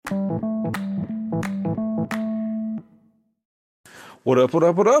What up, what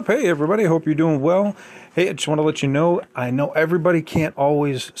up, what up? Hey, everybody, hope you're doing well. Hey, I just want to let you know, I know everybody can't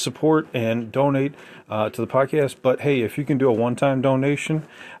always support and donate to the podcast, but hey, if you can do a one-time donation,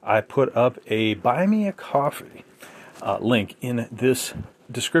 I put up a Buy Me a Coffee link in this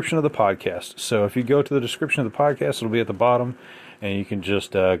description of the podcast. So if you go to the description of the podcast, it'll be at the bottom, and you can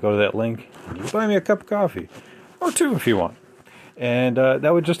just go to that link and you can buy me a cup of coffee, or two if you want. And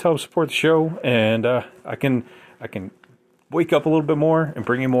that would just help support the show, and I can wake up a little bit more and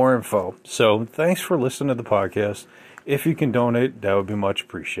bring you more info. So thanks for listening to the podcast. If you can donate, that would be much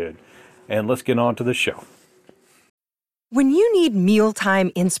appreciated. And let's get on to the show. When you need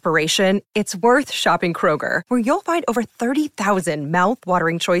mealtime inspiration, it's worth shopping Kroger, where you'll find over 30,000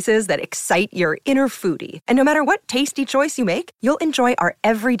 mouth-watering choices that excite your inner foodie. And no matter what tasty choice you make, you'll enjoy our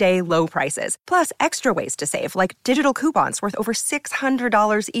everyday low prices, plus extra ways to save, like digital coupons worth over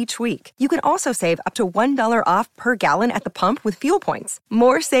 $600 each week. You can also save up to $1 off per gallon at the pump with fuel points.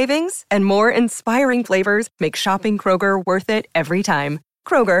 More savings and more inspiring flavors make shopping Kroger worth it every time.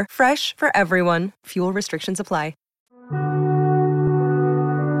 Kroger, fresh for everyone. Fuel restrictions apply.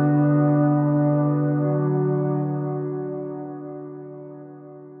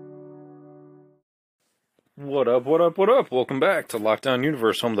 What up, what up, what up? Welcome back to Lockdown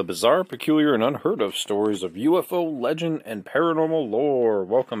Universe, home of the bizarre, peculiar, and unheard of stories of UFO, legend, and paranormal lore.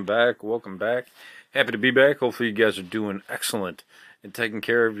 Welcome back, welcome back. Happy to be back. Hopefully you guys are doing excellent and taking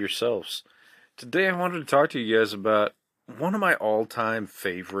care of yourselves. Today I wanted to talk to you guys about one of my all-time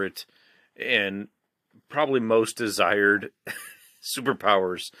favorite and probably most desired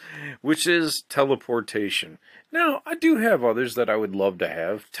superpowers, which is teleportation. Now, I do have others that I would love to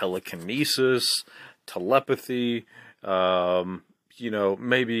have. Telekinesis, telepathy,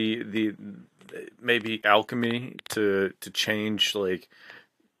 maybe alchemy to change like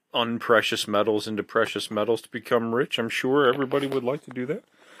unprecious metals into precious metals to become rich. I'm sure everybody would like to do that.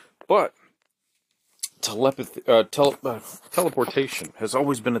 But teleportation has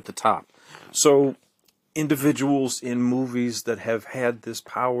always been at the top. So individuals in movies that have had this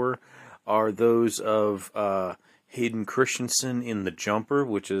power are those of Hayden Christensen in The Jumper,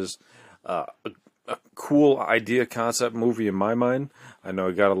 which is a cool idea, concept movie in my mind. I know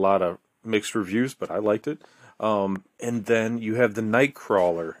it got a lot of mixed reviews, but I liked it. And then you have the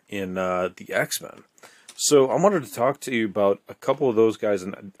Nightcrawler in the X-Men. So I wanted to talk to you about a couple of those guys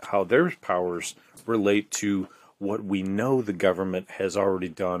and how their powers relate to what we know the government has already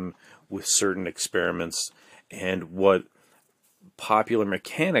done with certain experiments, and what Popular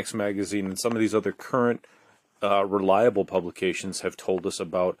Mechanics magazine and some of these other current reliable publications have told us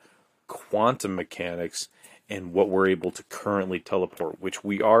about quantum mechanics and what we're able to currently teleport, which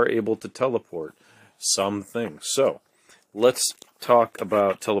we are able to teleport some things. So let's talk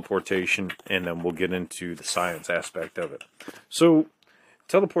about teleportation, and then we'll get into the science aspect of it. So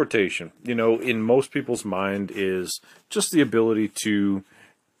teleportation, in most people's mind is just the ability to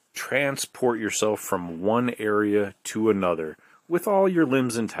transport yourself from one area to another with all your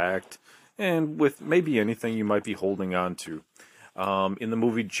limbs intact and with maybe anything you might be holding on to. In the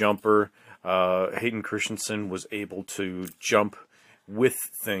movie Jumper, Hayden Christensen was able to jump with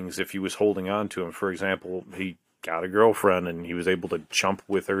things if he was holding on to them. For example, he got a girlfriend and he was able to jump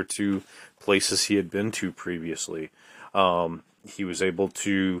with her to places he had been to previously. He was able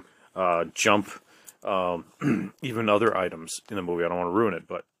to jump even other items in the movie. I don't want to ruin it,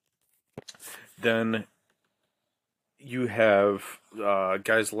 but then you have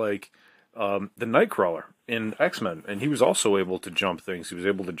guys like the Nightcrawler in X-Men, and he was also able to jump things. He was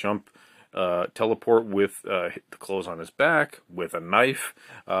able to teleport with the clothes on his back, with a knife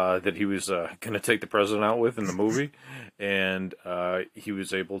that he was going to take the president out with in the movie, and he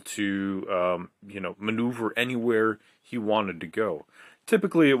was able to maneuver anywhere he wanted to go.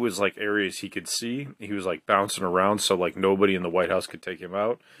 Typically, it was like areas he could see. He was like bouncing around, so like nobody in the White House could take him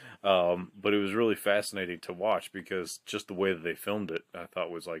out. But it was really fascinating to watch because just the way that they filmed it, I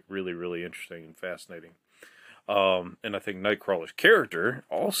thought was like really, really interesting and fascinating. And I think Nightcrawler's character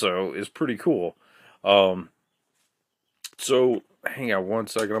also is pretty cool. So hang on one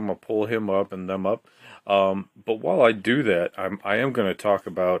second. I'm going to pull him up and them up. But while I do that, I am going to talk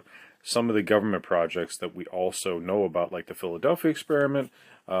about some of the government projects that we also know about, like the Philadelphia experiment,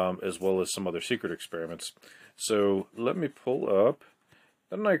 as well as some other secret experiments. So let me pull up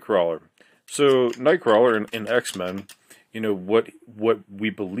the Nightcrawler. So Nightcrawler in X-Men, what we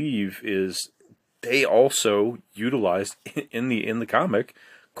believe is they also utilized in the comic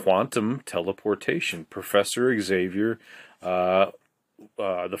quantum teleportation. Professor Xavier, the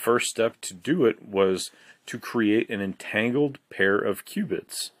first step to do it was to create an entangled pair of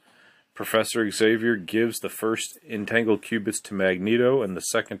qubits. Professor Xavier gives the first entangled qubits to Magneto and the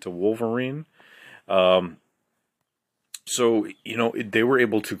second to Wolverine. So, they were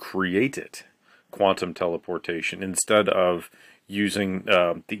able to create it, quantum teleportation, instead of using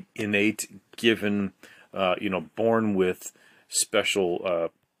the innate given, born with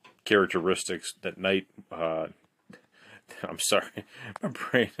special characteristics that I'm sorry, my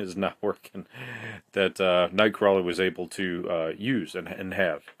brain is not working, that Nightcrawler was able to use and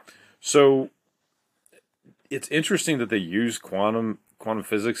have. So, it's interesting that they use quantum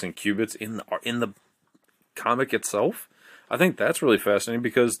physics and qubits in the comic itself. I think that's really fascinating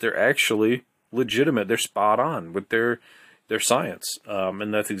because they're actually legitimate. They're spot on with their science,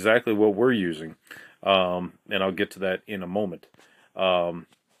 and that's exactly what we're using. And I'll get to that in a moment.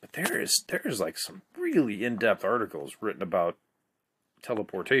 But there's like some really in-depth articles written about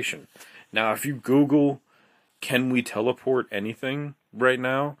teleportation. Now, if you Google, "Can we teleport anything?" right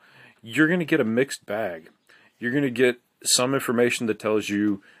now, you're going to get a mixed bag. You're going to get some information that tells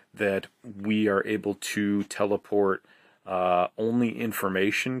you that we are able to teleport only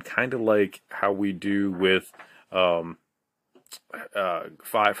information, kind of like how we do with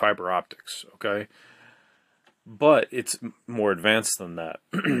fiber optics, okay? But it's more advanced than that.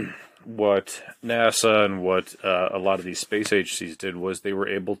 What NASA and what a lot of these space agencies did was they were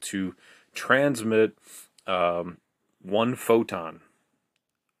able to transmit one photon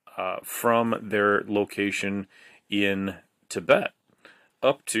from their location in Tibet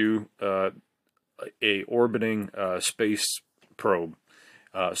up to a orbiting space probe.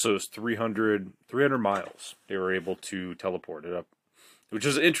 So it's 300 miles. They were able to teleport it up, which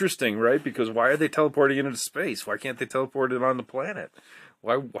is interesting, right? Because why are they teleporting it into space? Why can't they teleport it on the planet?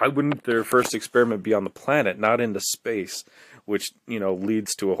 Why wouldn't their first experiment be on the planet, not into space? Which,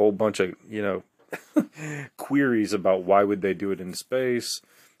 leads to a whole bunch of, queries about why would they do it in space,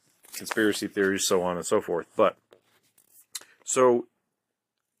 conspiracy theories, so on and so forth. But, so,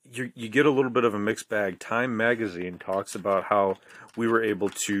 you get a little bit of a mixed bag. Time magazine talks about how we were able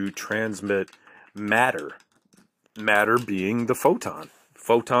to transmit matter. Matter being the photon.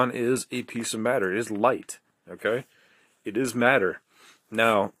 Photon is a piece of matter. It is light. Okay? It is matter.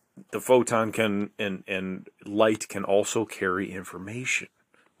 Now, the photon can, and light can also carry information,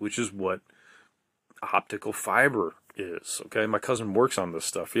 which is what optical fiber is. Okay? My cousin works on this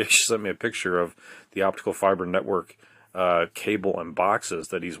stuff. He actually sent me a picture of the optical fiber network cable and boxes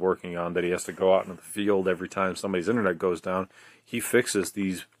that he's working on, that he has to go out in the field every time somebody's internet goes down. He fixes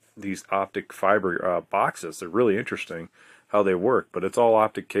these optic fiber boxes. They're really interesting how they work, but it's all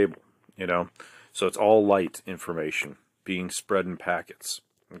optic cable, so it's all light information being spread in packets.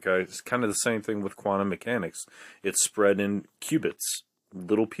 Okay, it's kind of the same thing with quantum mechanics. It's spread in qubits,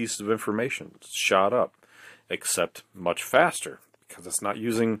 little pieces of information. It's shot up, except much faster because it's not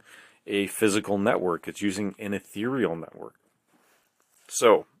using a physical network. It's using an ethereal network.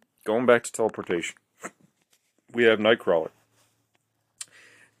 So, going back to teleportation, we have Nightcrawler.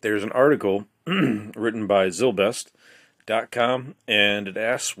 There's an article written by Zilbest.com, and it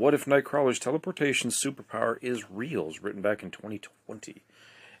asks, what if Nightcrawler's teleportation superpower is real? It's written back in 2020.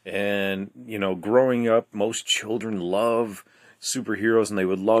 And, growing up, most children love superheroes, and they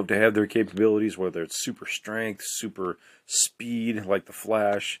would love to have their capabilities, whether it's super strength, super speed, like the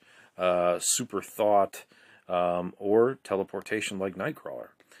Flash, super thought, or teleportation like Nightcrawler.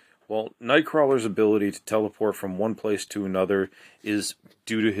 Well, Nightcrawler's ability to teleport from one place to another is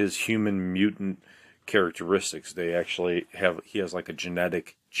due to his human mutant characteristics. He has like a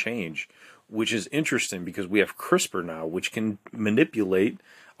genetic change, which is interesting because we have CRISPR now, which can manipulate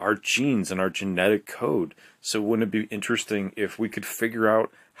our genes and our genetic code. So wouldn't it be interesting if we could figure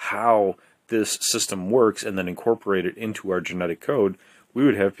out how this system works and then incorporate it into our genetic code? We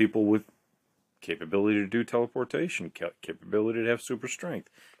would have people with capability to do teleportation, capability to have super strength,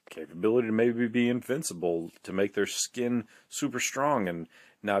 capability to maybe be invincible, to make their skin super strong and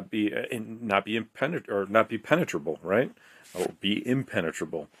not be penetrable, right? Or be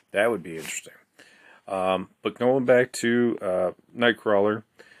impenetrable. That would be interesting. But going back to Nightcrawler,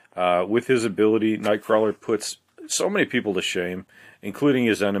 with his ability, Nightcrawler puts so many people to shame, including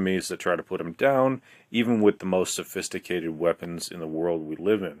his enemies that try to put him down, even with the most sophisticated weapons in the world we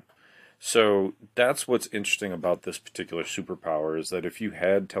live in. So that's what's interesting about this particular superpower, is that if you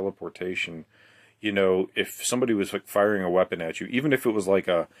had teleportation, if somebody was like firing a weapon at you, even if it was like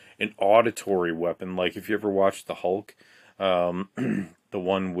an auditory weapon, like if you ever watched The Hulk, the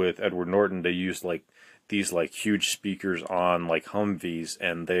one with Edward Norton, they used like these like huge speakers on like Humvees,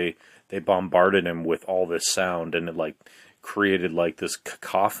 and they bombarded him with all this sound, and it like created like this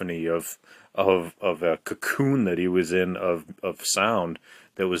cacophony of a cocoon that he was in of sound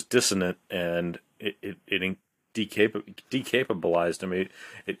that was dissonant, and it decapabilized him. It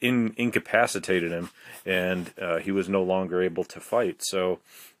incapacitated him, and he was no longer able to fight. So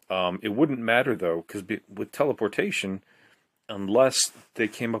it wouldn't matter, though, because with teleportation, unless they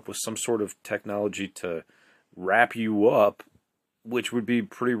came up with some sort of technology to wrap you up, which would be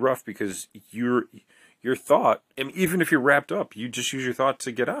pretty rough, because your thought, I mean, even if you're wrapped up, you just use your thought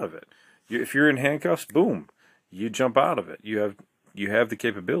to get out of it. If you're in handcuffs, boom, you jump out of it. You have the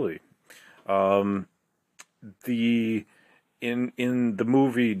capability. In the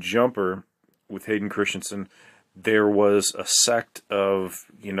movie Jumper with Hayden Christensen, there was a sect of,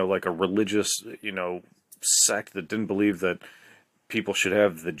 like a religious, sect that didn't believe that people should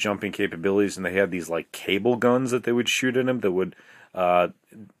have the jumping capabilities, and they had these like cable guns that they would shoot at them that would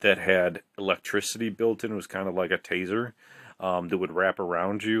that had electricity built in. It was kind of like a taser that would wrap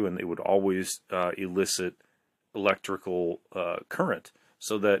around you, and it would always elicit electrical current,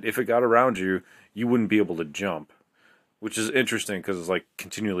 so that if it got around you, you wouldn't be able to jump. Which is interesting, because it's like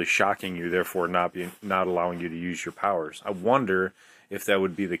continually shocking you, therefore not allowing you to use your powers. I wonder if that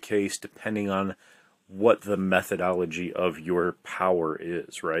would be the case depending on what the methodology of your power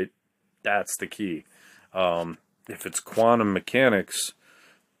is, right? That's the key. If it's quantum mechanics,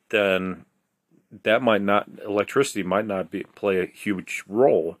 then electricity might not play a huge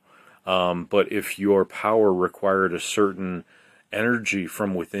role. But if your power required a certain energy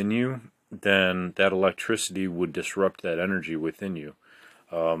from within you, then that electricity would disrupt that energy within you.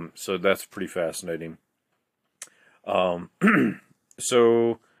 So that's pretty fascinating.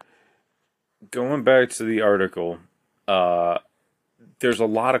 So going back to the article, there's a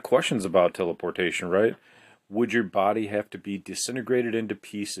lot of questions about teleportation, right? Would your body have to be disintegrated into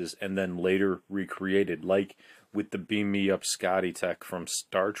pieces and then later recreated, like with the Beam Me Up Scotty tech from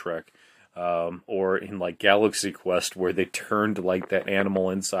Star Trek, or in like Galaxy Quest, where they turned like that animal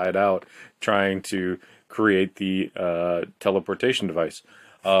inside out, trying to create the teleportation device?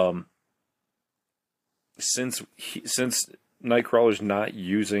 Since Nightcrawler's not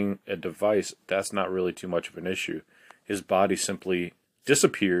using a device, that's not really too much of an issue. His body simply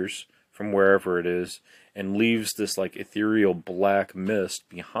disappears from wherever it is and leaves this like ethereal black mist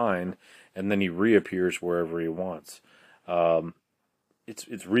behind, and then he reappears wherever he wants.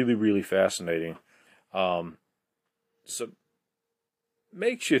 It's really, really fascinating. So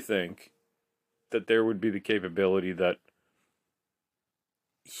makes you think that there would be the capability that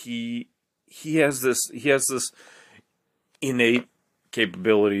he has this innate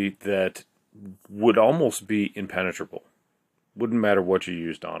capability that would almost be impenetrable. Wouldn't matter what you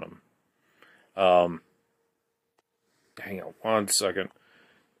used on him. Hang on one second.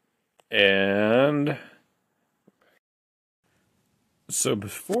 And so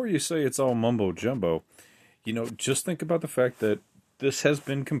before you say it's all mumbo jumbo, just think about the fact that this has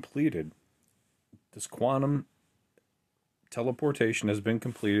been completed. This quantum teleportation has been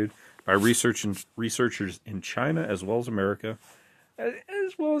completed by researchers in China as well as America,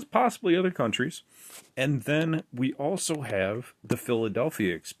 as well as possibly other countries. And then we also have the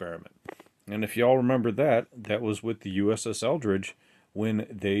Philadelphia experiment. And if y'all remember that was with the USS Eldridge, when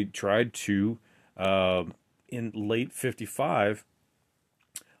they tried to, in late 55,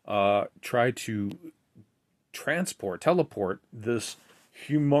 try to teleport this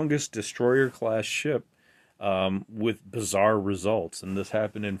humongous destroyer-class ship with bizarre results. And this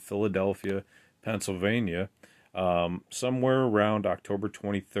happened in Philadelphia, Pennsylvania, somewhere around October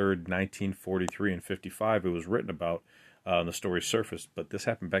 23rd, 1943 and 55. It was written about. The story surfaced, but this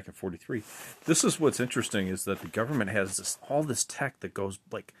happened back in 43. This is what's interesting, is that the government has all this tech that goes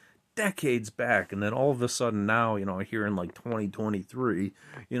like decades back, and then all of a sudden now, here in like 2023,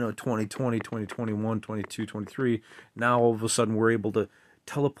 2020, 2021, 22, 23, now all of a sudden we're able to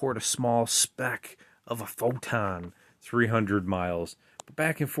teleport a small speck of a photon 300 miles. But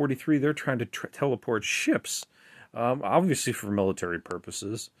back in 43, they're trying to teleport ships, obviously for military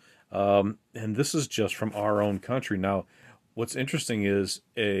purposes. And this is just from our own country. Now, what's interesting is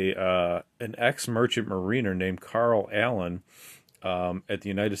an ex-merchant mariner named Carl Allen at the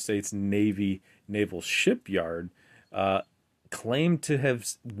United States Navy Naval Shipyard claimed to have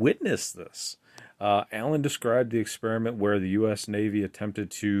witnessed this. Allen described the experiment where the U.S. Navy attempted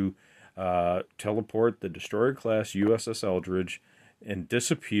to teleport the destroyer-class USS Eldridge and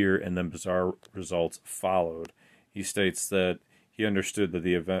disappear, and then bizarre results followed. He states that he understood that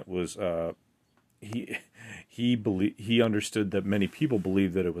the event was he understood that many people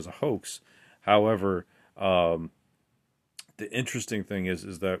believed that it was a hoax. However, the interesting thing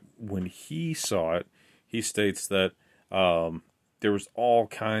is that when he saw it, he states that there was all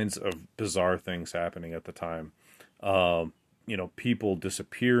kinds of bizarre things happening at the time. people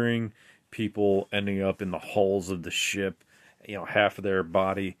disappearing, people ending up in the hulls of the ship, half of their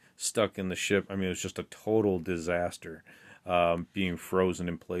body stuck in the ship. I mean, it was just a total disaster, being frozen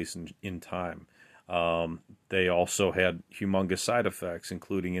in place in time. They also had humongous side effects,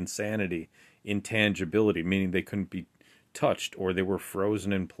 including insanity, intangibility, meaning they couldn't be touched or they were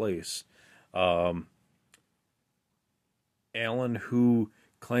frozen in place. Allen, who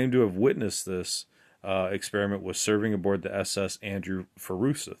claimed to have witnessed this experiment, was serving aboard the SS Andrew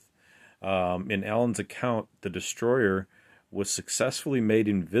Forsyth. In Allen's account, the destroyer was successfully made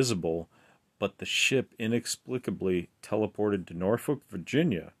invisible, but the ship inexplicably teleported to Norfolk,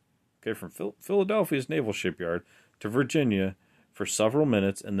 Virginia, from Philadelphia's naval shipyard to Virginia for several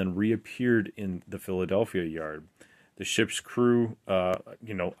minutes, and then reappeared in the Philadelphia yard. The ship's crew,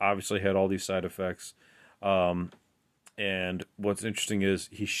 obviously had all these side effects. And what's interesting is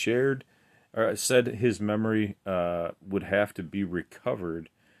he said his memory would have to be recovered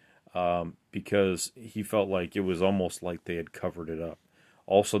because he felt like it was almost like they had covered it up.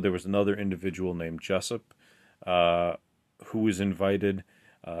 Also, there was another individual named Jessup who was invited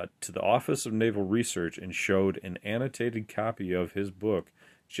to the Office of Naval Research and showed an annotated copy of his book.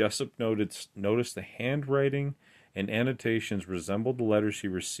 Jessup noticed the handwriting and annotations resembled the letters he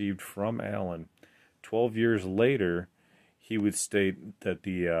received from Allen. 12 years later, he would state that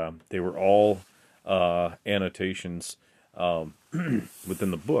they were all annotations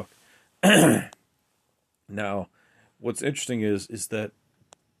within the book. Now, what's interesting is that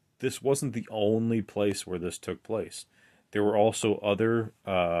this wasn't the only place where this took place. There were also other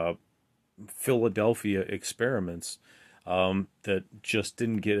Philadelphia experiments that just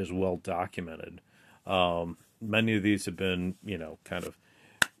didn't get as well documented. Many of these have been, kind of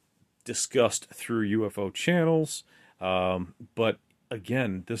discussed through UFO channels. But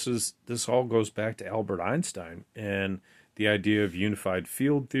again, this all goes back to Albert Einstein and the idea of unified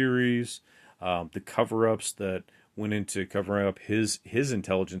field theories, the cover-ups that went into covering up his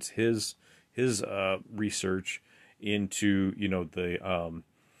intelligence, his research into, the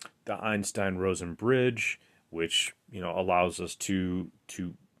Einstein-Rosen bridge, which, allows us to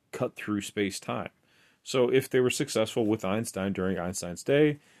cut through space-time. So if they were successful with Einstein during Einstein's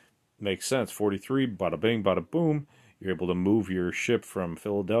day, makes sense. 43, bada bing, bada boom. You're able to move your ship from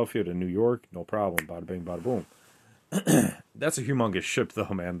Philadelphia to New York, no problem. Bada bing, bada boom. That's a humongous ship,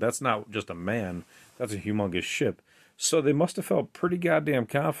 though, man. That's not just a man. That's a humongous ship. So they must have felt pretty goddamn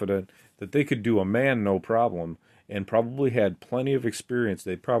confident that they could do a man no problem, and probably had plenty of experience.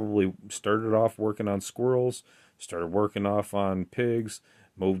 They probably started off working on squirrels, started working off on pigs,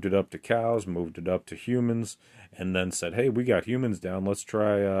 moved it up to cows, moved it up to humans, and then said, hey, we got humans down. Let's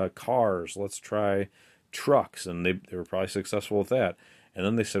try cars. Let's try trucks. And they were probably successful with that. And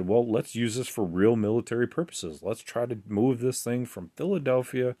then they said, well, let's use this for real military purposes. Let's try to move this thing from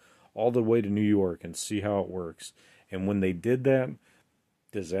Philadelphia all the way to New York and see how it works. And when they did that,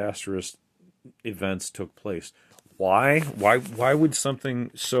 disastrous events took place. Why? Why would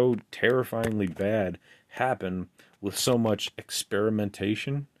something so terrifyingly bad happen with so much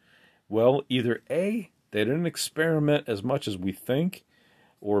experimentation? Well, either A, they didn't experiment as much as we think,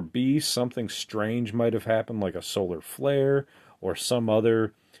 or B, something strange might have happened, like a solar flare or some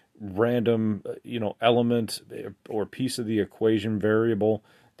other random, element or piece of the equation variable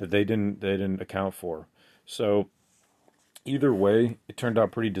that they didn't account for. So either way, it turned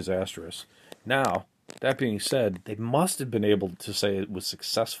out pretty disastrous. Now, that being said, they must have been able to say it was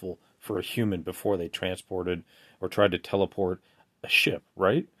successful for a human before they transported or tried to teleport a ship,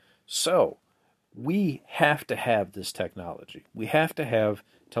 right? So we have to have this technology. We have to have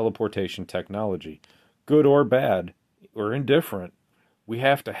teleportation technology, good or bad or indifferent. We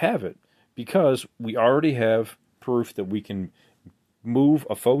have to have it because we already have proof that we can move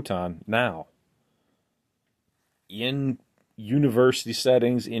a photon now in university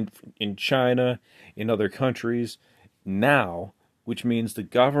settings, in China, in other countries now, which means the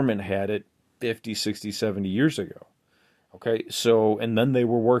government had it 50, 60, 70 years ago. Okay, so, and then they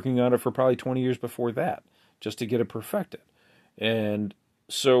were working on it for probably 20 years before that, just to get it perfected. And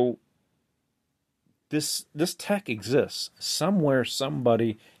so this tech exists. Somewhere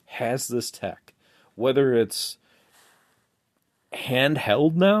somebody has this tech. Whether it's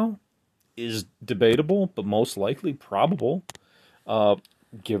handheld now is debatable, but most likely probable.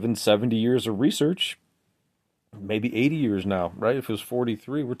 Given 70 years of research, maybe 80 years now, right? If it was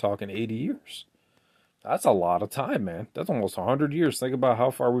 43, we're talking 80 years. That's a lot of time, man. That's almost 100 years. Think about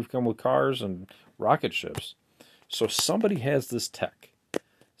how far we've come with cars and rocket ships. So somebody has this tech.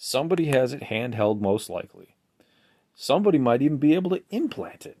 Somebody has it handheld, most likely. Somebody might even be able to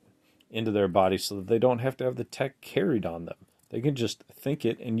implant it into their body so that they don't have to have the tech carried on them. They can just think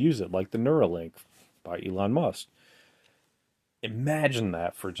it and use it, like the Neuralink by Elon Musk. Imagine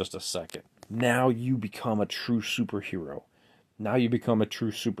that for just a second. Now you become a true superhero. Now you become a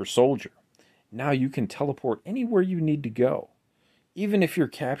true super soldier. Now you can teleport anywhere you need to go, even if you're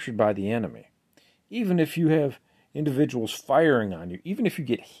captured by the enemy, even if you have individuals firing on you, even if you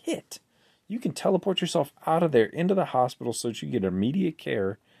get hit, you can teleport yourself out of there into the hospital so that you get immediate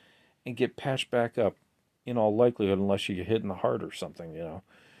care and get patched back up, in all likelihood, unless you get hit in the heart or something,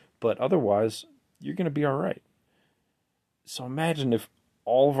 But otherwise, you're going to be all right. So imagine if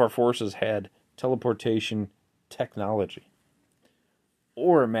all of our forces had teleportation technology.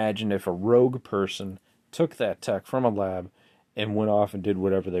 Or imagine if a rogue person took that tech from a lab and went off and did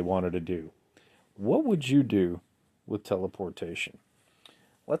whatever they wanted to do. What would you do with teleportation?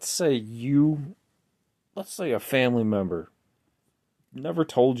 Let's say a family member never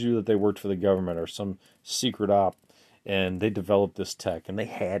told you that they worked for the government or some secret op, and they developed this tech and they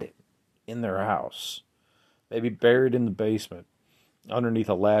had it in their house, maybe buried in the basement underneath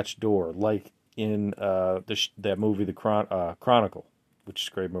a latch door, like in that movie, The Chronicle, which is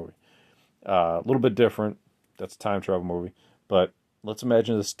a great movie. A little bit different. That's a time travel movie. But let's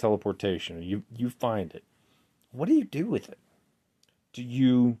imagine this teleportation. You find it. What do you do with it? Do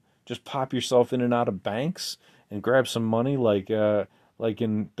you just pop yourself in and out of banks and grab some money like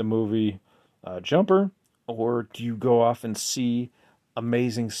in the movie Jumper? Or do you go off and see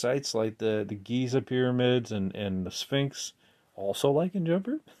amazing sights like the Giza pyramids and the Sphinx, also like in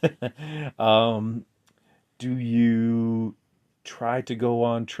Jumper? Do you try to go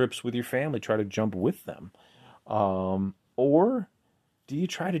on trips with your family, try to jump with them? Or do you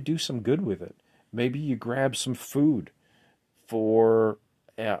try to do some good with it? Maybe you grab some food for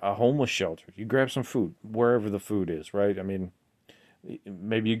a homeless shelter. You grab some food, wherever the food is, right? I mean,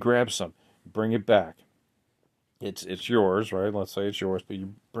 maybe you grab some, bring it back. It's yours, right? Let's say it's yours, but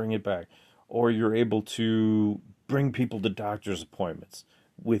you bring it back. Or you're able to bring people to doctor's appointments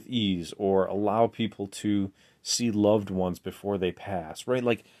with ease, or allow people to see loved ones before they pass, right?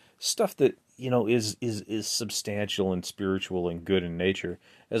 Like stuff that, is substantial and spiritual and good in nature,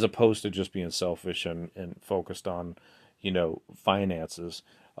 as opposed to just being selfish and focused on, finances.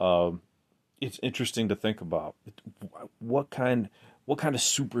 It's interesting to think about. What kind of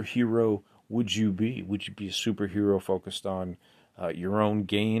superhero would you be? Would you be a superhero focused on your own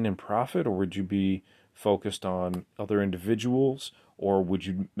gain and profit, or would you be focused on other individuals, or would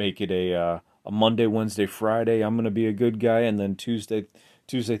you make it a Monday, Wednesday, Friday, I'm going to be a good guy, and then Tuesday,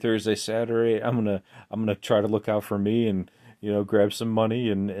 Thursday, Saturday, I'm gonna try to look out for me and grab some money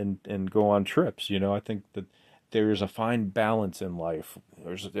and go on trips. I think that there's a fine balance in life.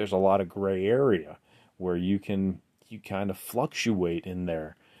 There's a lot of gray area where you kind of fluctuate in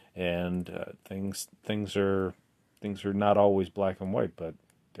there, and things are not always black and white, but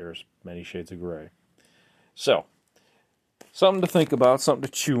there's many shades of gray. So, something to think about, something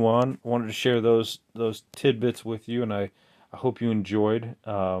to chew on. Wanted to share those tidbits with you, and I hope you enjoyed.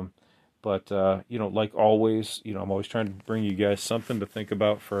 But like always, I'm always trying to bring you guys something to think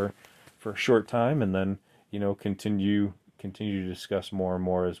about for a short time, and then continue to discuss more and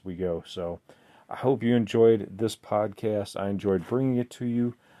more as we go. So I hope you enjoyed this podcast. I enjoyed bringing it to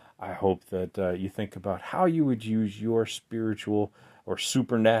you. I hope that you think about how you would use your spiritual or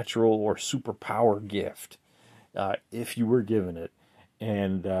supernatural or superpower gift if you were given it,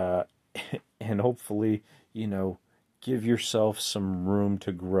 and hopefully give yourself some room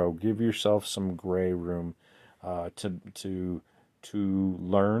to grow. Give yourself some gray room to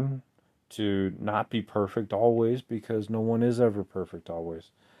learn, to not be perfect always, because no one is ever perfect always,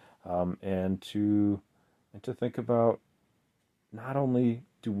 and to think about, not only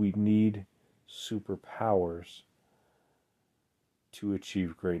do we need superpowers to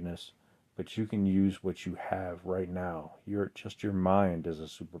achieve greatness, but you can use what you have right now. Your mind is a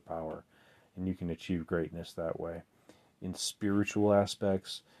superpower, and you can achieve greatness that way, in spiritual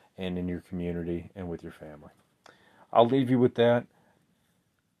aspects and in your community and with your family. I'll leave you with that.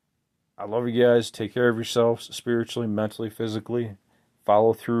 I love you guys. Take care of yourselves spiritually, mentally, physically.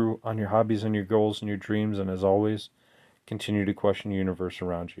 Follow through on your hobbies and your goals and your dreams. And as always, continue to question the universe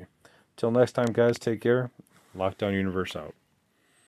around you. Till next time, guys, take care. Lockdown Universe out.